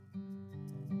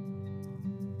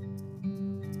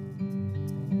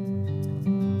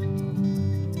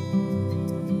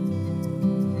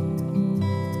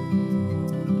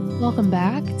Welcome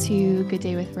back to Good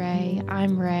Day with Ray.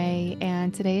 I'm Ray,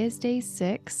 and today is day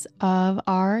 6 of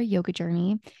our yoga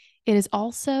journey. It is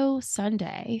also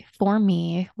Sunday for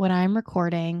me when I'm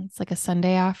recording. It's like a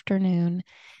Sunday afternoon,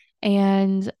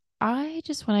 and I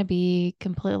just want to be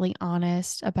completely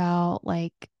honest about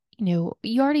you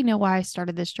already know why I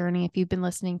started this journey. If you've been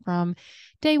listening from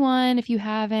day 1, if you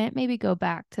haven't, maybe go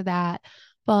back to that.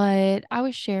 But I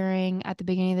was sharing at the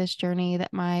beginning of this journey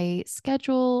that my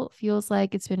schedule feels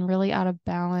like it's been really out of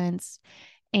balance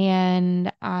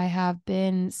and I have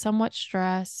been somewhat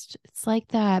stressed. It's like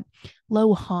that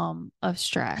low hum of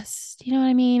stress. You know what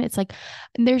I mean? It's like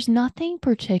there's nothing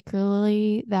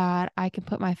particularly that I can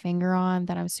put my finger on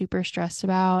that I'm super stressed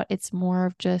about. It's more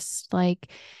of just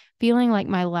like feeling like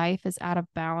my life is out of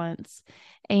balance.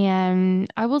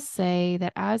 And I will say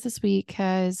that as this week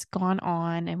has gone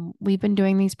on and we've been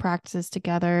doing these practices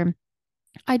together,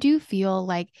 I do feel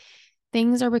like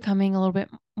things are becoming a little bit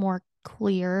more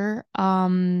clear.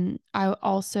 I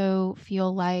also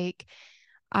feel like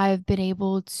I've been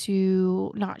able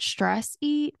to not stress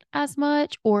eat as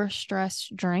much or stress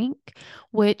drink,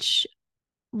 which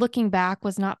looking back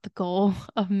was not the goal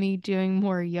of me doing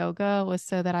more yoga, was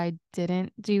so that I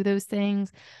didn't do those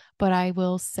things. But I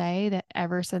will say that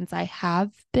ever since I have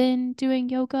been doing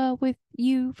yoga with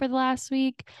you for the last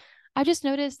week, I just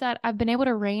noticed that I've been able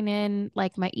to rein in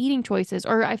like my eating choices,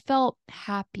 or I felt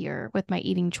happier with my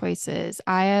eating choices.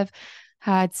 I have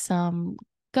had some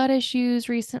gut issues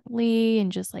recently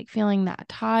and just like feeling that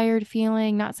tired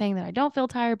feeling, not saying that I don't feel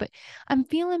tired, but I'm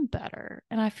feeling better.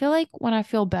 And I feel like when I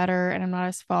feel better and I'm not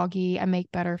as foggy, I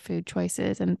make better food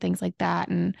choices and things like that.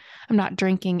 And I'm not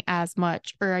drinking as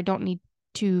much, or I don't need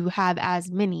to have as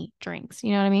many drinks.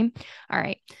 You know what I mean? All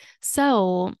right.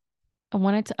 So I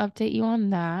wanted to update you on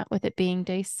that with it being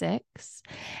day 6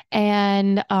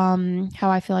 and how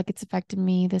I feel like it's affected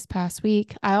me this past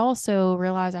week. I also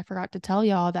realized I forgot to tell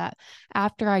y'all that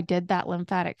after I did that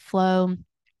lymphatic flow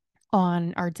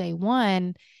on our day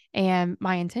 1, and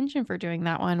my intention for doing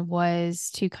that one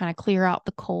was to kind of clear out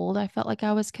the cold I felt like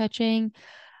I was catching.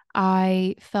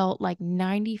 I felt like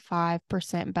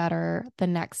 95% better the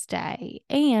next day.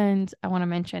 And I want to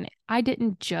mention, I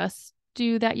didn't just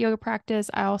do that yoga practice.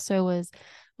 I also was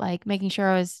like making sure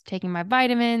I was taking my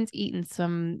vitamins, eating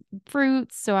some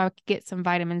fruits so I could get some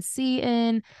vitamin C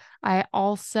in. I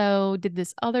also did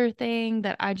this other thing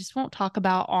that I just won't talk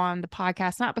about on the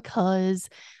podcast, not because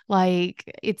like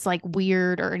it's like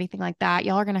weird or anything like that.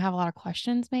 Y'all are going to have a lot of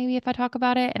questions maybe if I talk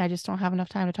about it, and I just don't have enough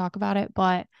time to talk about it.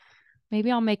 But maybe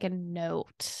I'll make a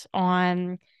note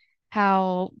on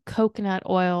how coconut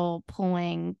oil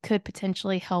pulling could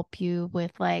potentially help you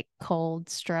with like cold,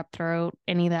 strep throat,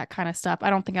 any of that kind of stuff. I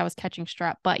don't think I was catching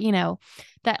strep, but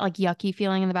that like yucky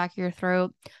feeling in the back of your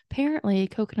throat. Apparently,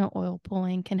 coconut oil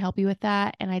pulling can help you with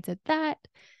that. And I did that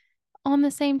on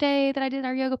the same day that I did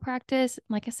our yoga practice.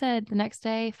 Like I said, the next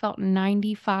day felt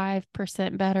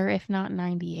 95% better, if not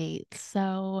 98.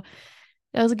 So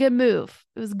it was a good move.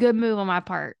 It was a good move on my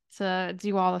part to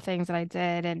do all the things that I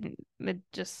did, and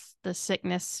the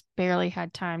sickness barely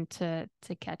had time to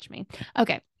catch me.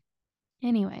 Okay.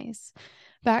 Anyways,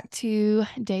 back to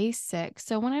day 6.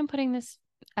 So when I'm putting this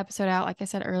episode out, like I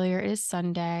said earlier, it is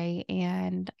Sunday,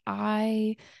 and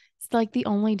it's like the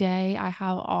only day I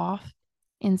have off.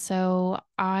 And so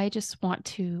I just want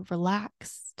to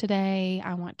relax today.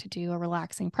 I want to do a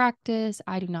relaxing practice.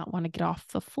 I do not want to get off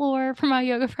the floor for my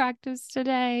yoga practice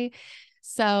today.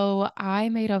 So I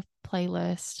made a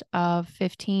playlist of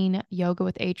 15 yoga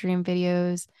with Adriene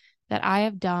videos that I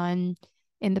have done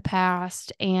in the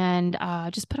past, and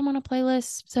just put them on a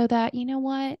playlist so that, you know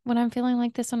what, when I'm feeling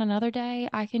like this on another day,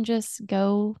 I can just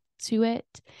go to it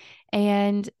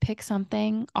and pick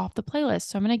something off the playlist.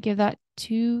 So I'm going to give that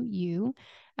to you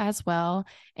as well,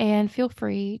 and feel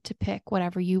free to pick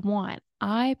whatever you want.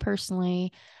 I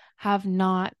personally have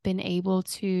not been able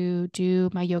to do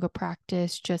my yoga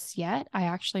practice just yet. I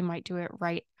actually might do it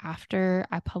right after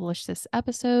I publish this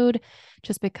episode,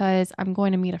 just because I'm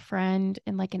going to meet a friend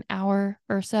in like an hour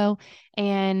or so,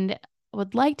 and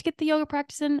would like to get the yoga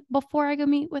practice in before I go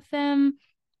meet with them.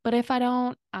 But if I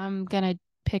don't, I'm going to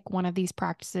pick one of these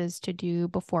practices to do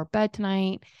before bed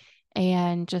tonight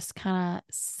and just kind of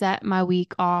set my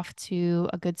week off to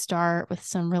a good start with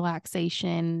some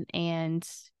relaxation and,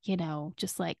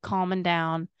 just like calming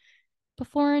down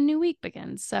before a new week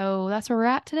begins. So that's where we're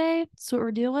at today. That's what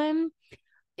we're doing.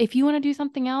 If you want to do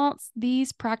something else,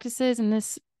 these practices and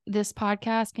this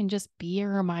podcast can just be a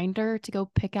reminder to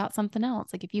go pick out something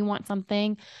else. Like if you want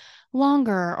something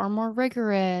longer or more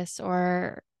rigorous,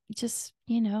 or just,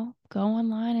 go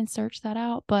online and search that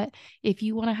out. But if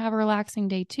you want to have a relaxing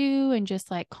day too and just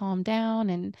like calm down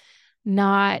and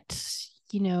not,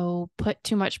 put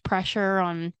too much pressure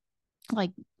on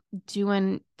like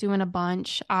doing a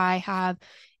bunch, I have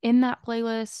in that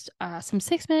playlist some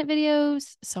 6-minute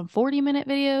videos, some 40-minute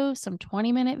videos, some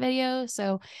 20-minute videos.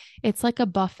 So it's like a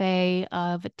buffet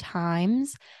of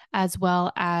times as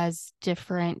well as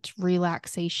different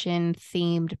relaxation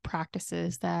themed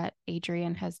practices that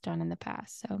Adriene has done in the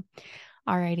past. So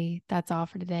alrighty, that's all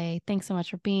for today. Thanks so much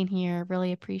for being here.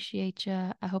 Really appreciate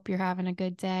you. I hope you're having a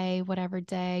good day, whatever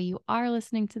day you are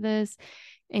listening to this.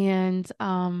 And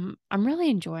I'm really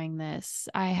enjoying this.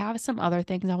 I have some other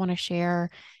things I want to share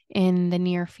in the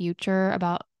near future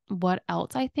about what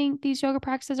else I think these yoga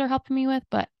practices are helping me with,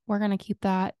 but we're going to keep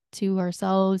that to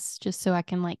ourselves just so I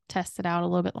can like test it out a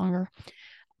little bit longer.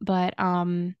 But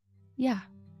yeah.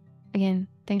 Again,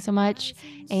 thanks so much.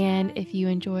 And if you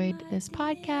enjoyed this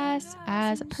podcast,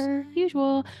 as per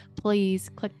usual, please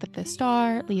click the 5th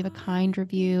star, leave a kind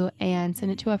review, and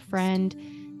send it to a friend,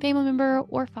 family member,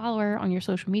 or follower on your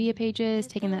social media pages.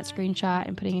 Taking that screenshot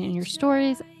and putting it in your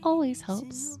stories always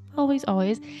helps. Always,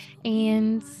 always.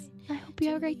 And I hope you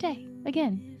have a great day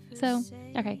again. So,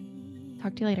 okay.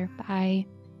 Talk to you later. Bye.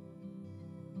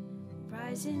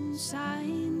 Rise inside,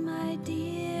 my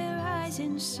dear, rise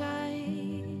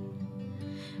inside.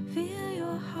 Feel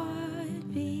your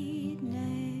heart beat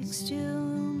next to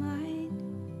mine.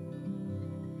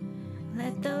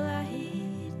 Let the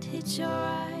light hit your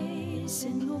eyes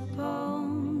and we'll pause.